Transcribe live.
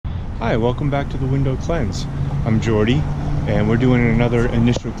Hi, welcome back to the Window Cleanse. I'm Jordy, and we're doing another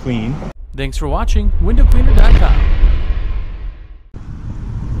initial clean. Thanks for watching windowcleaner.com.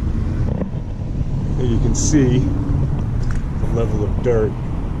 There you can see the level of dirt.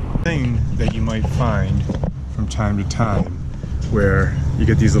 Thing that you might find from time to time where you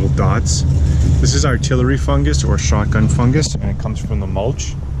get these little dots. This is artillery fungus or shotgun fungus, and it comes from the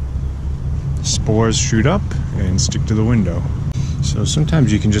mulch. Spores shoot up and stick to the window. So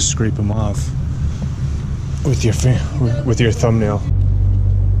sometimes you can just scrape them off with your thumbnail.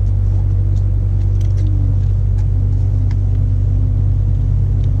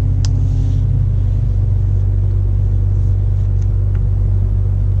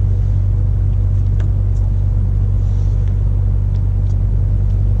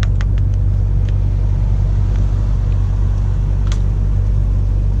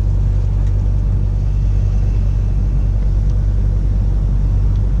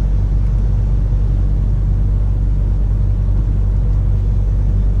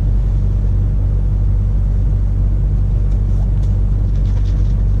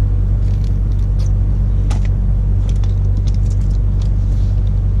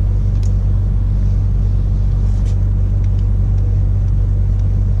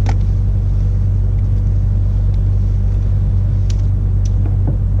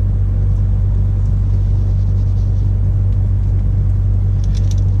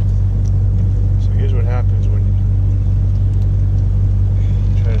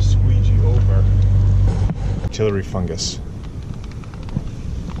 Artillery fungus.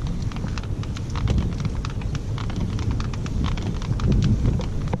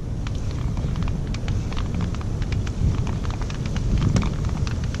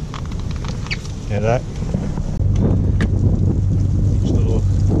 Yeah, that each little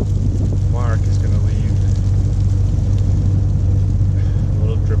mark is going to leave a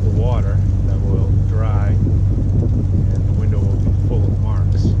little drip of water that will dry, and the window will be full of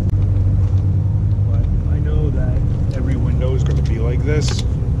marks. That every window is going to be like this.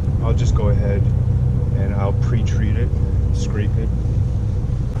 I'll just go ahead and I'll pre-treat it, scrape it,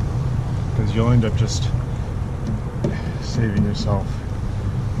 because you'll end up just saving yourself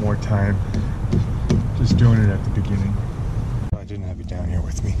more time just doing it at the beginning. I didn't have you down here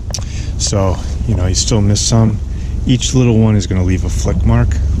with me, so you know you still miss some. Each little one is going to leave a flick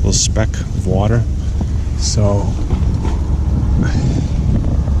mark, a little speck of water. So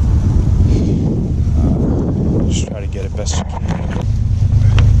just try to get it best you can.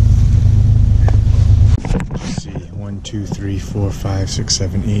 Let's see, 1, 2, 3, 4, 5, 6,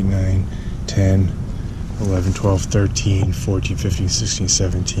 7, 8, 9, 10, 11, 12, 13, 14, 15, 16,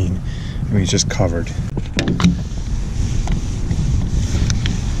 17. I mean, it's just covered.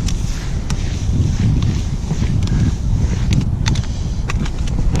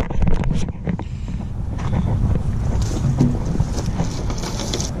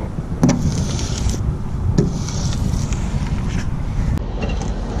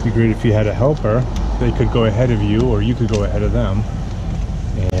 It'd be great if you had a helper. They could go ahead of you, or you could go ahead of them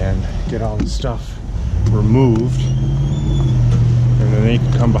and get all the stuff removed, and then they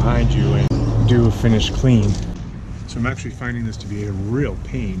could come behind you and do a finished clean. So I'm actually finding this to be a real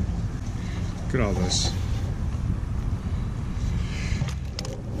pain. Look at all this.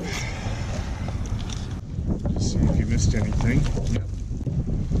 Just see if you missed anything. Yep.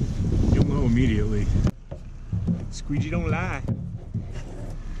 You'll know immediately. Squeegee don't lie.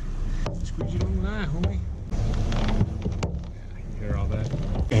 Squeegee don't lie, homie. I can hear all that.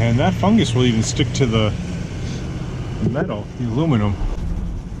 And that fungus will even stick to the metal, the aluminum.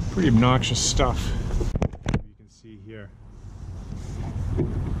 Pretty obnoxious stuff. You can see here.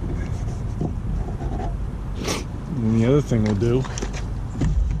 And the other thing we'll do .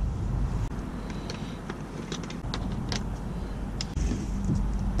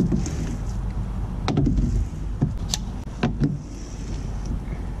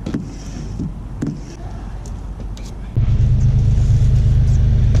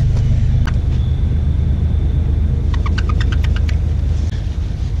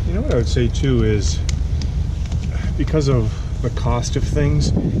 What I would say too is, because of the cost of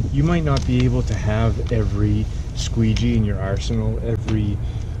things, you might not be able to have every squeegee in your arsenal, every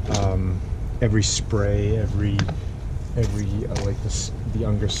spray, every like the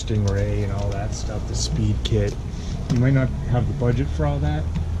Unger Stingray and all that stuff, the speed kit. You might not have the budget for all that,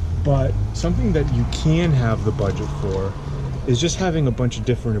 but something that you can have the budget for is just having a bunch of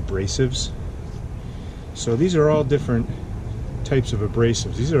different abrasives. So these are all different types of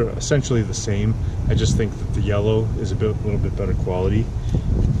abrasives. These are essentially the same. I just think that the yellow is a little bit better quality.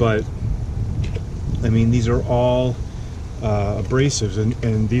 But I mean, these are all abrasives,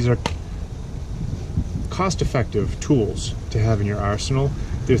 and these are cost-effective tools to have in your arsenal.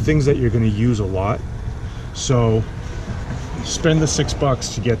 They're things that you're going to use a lot, so spend the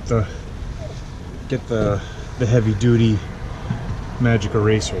 $6 to get the heavy-duty magic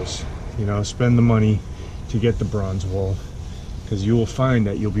erasers. You know, spend the money to get the bronze wool, because you will find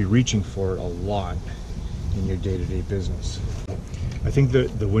that you'll be reaching for it a lot in your day-to-day business. I think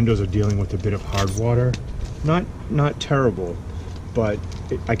that the windows are dealing with a bit of hard water. Not terrible, but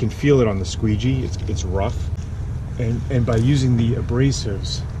I can feel it on the squeegee. It's rough, and by using the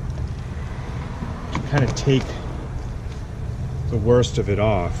abrasives, you kind of take the worst of it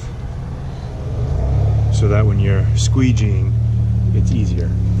off, so that when you're squeegeeing, it's easier.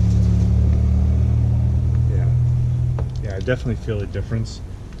 Yeah, I definitely feel a difference.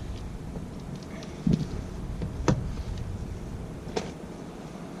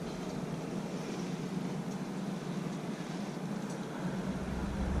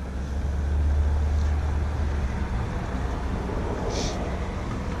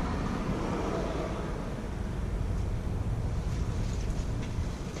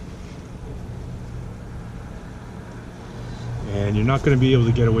 And you're not going to be able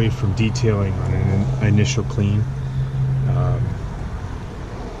to get away from detailing on an initial clean.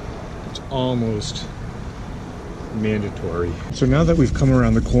 It's almost mandatory. So now that we've come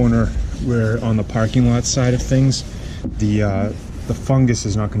around the corner, we're on the parking lot side of things. The fungus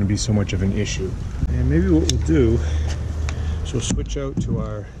is not going to be so much of an issue. And maybe what we'll do is we'll switch out to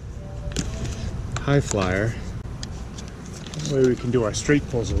our high flyer. That way we can do our straight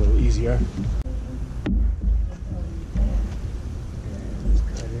pulls a little easier.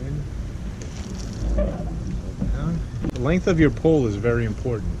 The length of your pole is very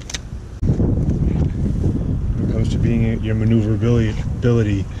important. When it comes to being your maneuverability,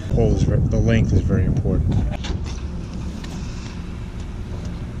 the length is very important.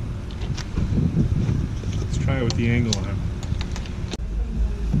 Let's try it with the angle on.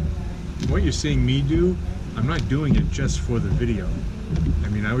 What you're seeing me do, I'm not doing it just for the video. I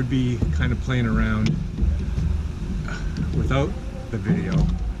mean, I would be kind of playing around without the video.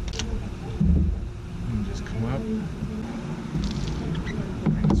 And just come up.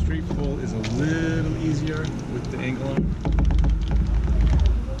 Straight pull is a little easier with the angle on.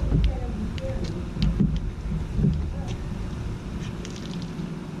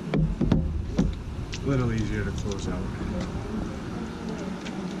 A little easier to close out.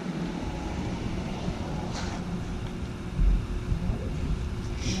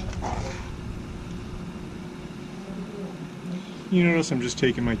 You notice I'm just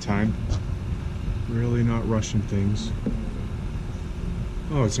taking my time, really not rushing things.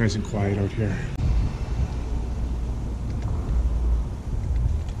 Oh, it's nice and quiet out here.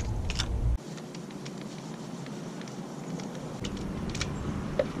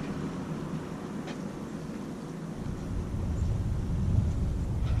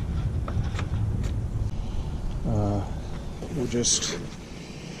 We'll just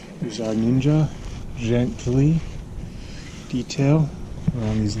use our Ninja, gently detail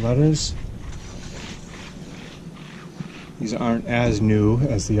around these letters. These aren't as new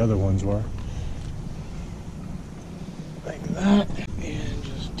as the other ones were. Like that, and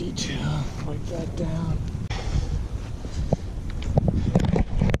just detail like that down.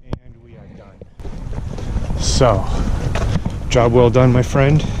 And we are done. So, job well done, my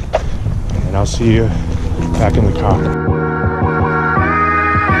friend, and I'll see you back in the car.